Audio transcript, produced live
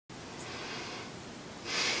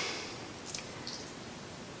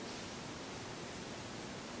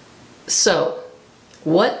So,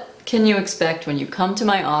 what can you expect when you come to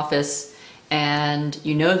my office and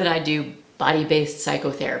you know that I do body-based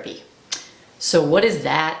psychotherapy? So what is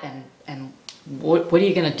that, and what are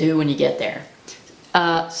you going to do when you get there?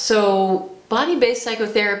 So body-based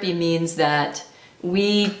psychotherapy means that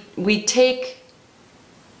we take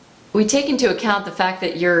into account the fact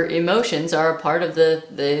that your emotions are a part of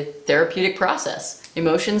the therapeutic process.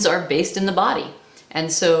 Emotions are based in the body,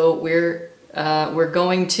 and so we're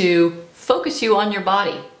going to focus you on your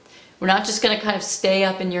body. We're not just going to kind of stay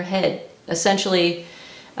up in your head. Essentially,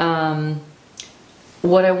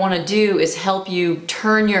 what I want to do is help you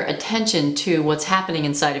turn your attention to what's happening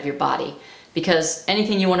inside of your body. Because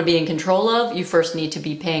anything you want to be in control of, you first need to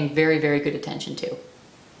be paying very, very good attention to.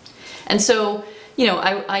 And so, you know,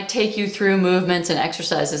 I take you through movements and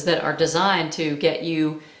exercises that are designed to get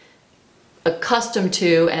you accustomed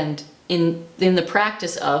to and in the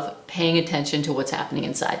practice of paying attention to what's happening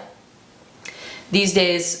inside. These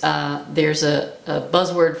days, there's a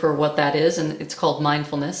buzzword for what that is, and it's called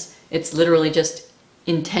mindfulness. It's literally just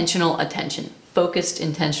intentional attention, focused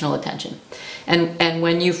intentional attention. And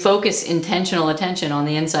when you focus intentional attention on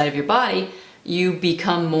the inside of your body, you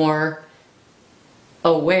become more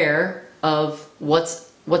aware of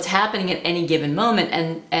what's happening at any given moment,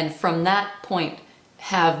 and from that point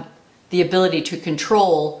have the ability to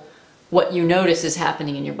control what you notice is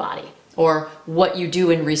happening in your body, or what you do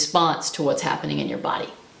in response to what's happening in your body.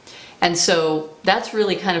 And so that's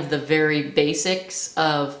really kind of the very basics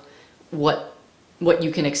of what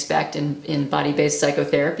you can expect in body-based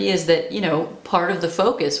psychotherapy, is that, you know, part of the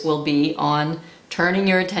focus will be on turning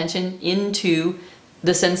your attention into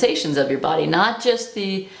the sensations of your body, not just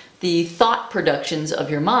the thought productions of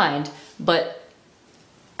your mind, but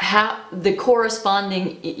how the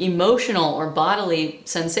corresponding emotional or bodily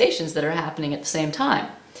sensations that are happening at the same time.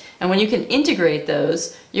 And when you can integrate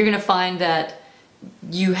those, you're going to find that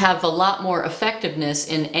you have a lot more effectiveness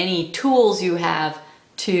in any tools you have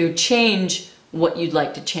to change what you'd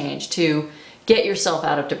like to change, to get yourself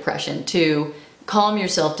out of depression, to calm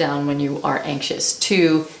yourself down when you are anxious,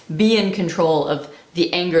 to be in control of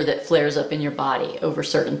the anger that flares up in your body over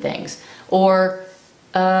certain things, or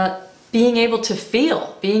being able to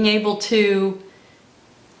feel, being able to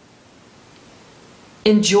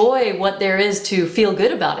enjoy what there is to feel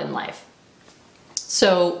good about in life.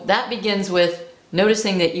 So that begins with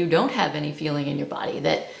noticing that you don't have any feeling in your body,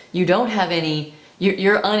 that you don't have any,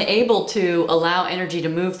 you're unable to allow energy to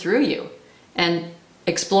move through you, and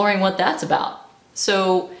exploring what that's about.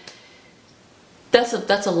 So that's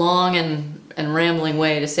a long and rambling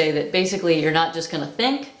way to say that basically you're not just going to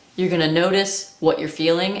think, you're going to notice what you're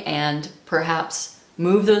feeling and perhaps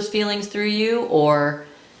move those feelings through you, or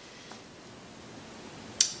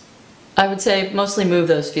I would say mostly move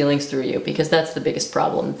those feelings through you, because that's the biggest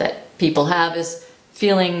problem that people have, is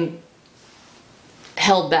feeling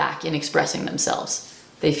held back in expressing themselves.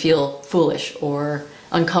 They feel foolish or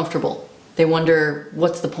uncomfortable. They wonder,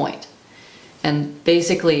 what's the point? And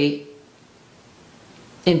basically,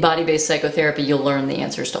 in body-based psychotherapy, you'll learn the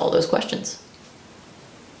answers to all those questions.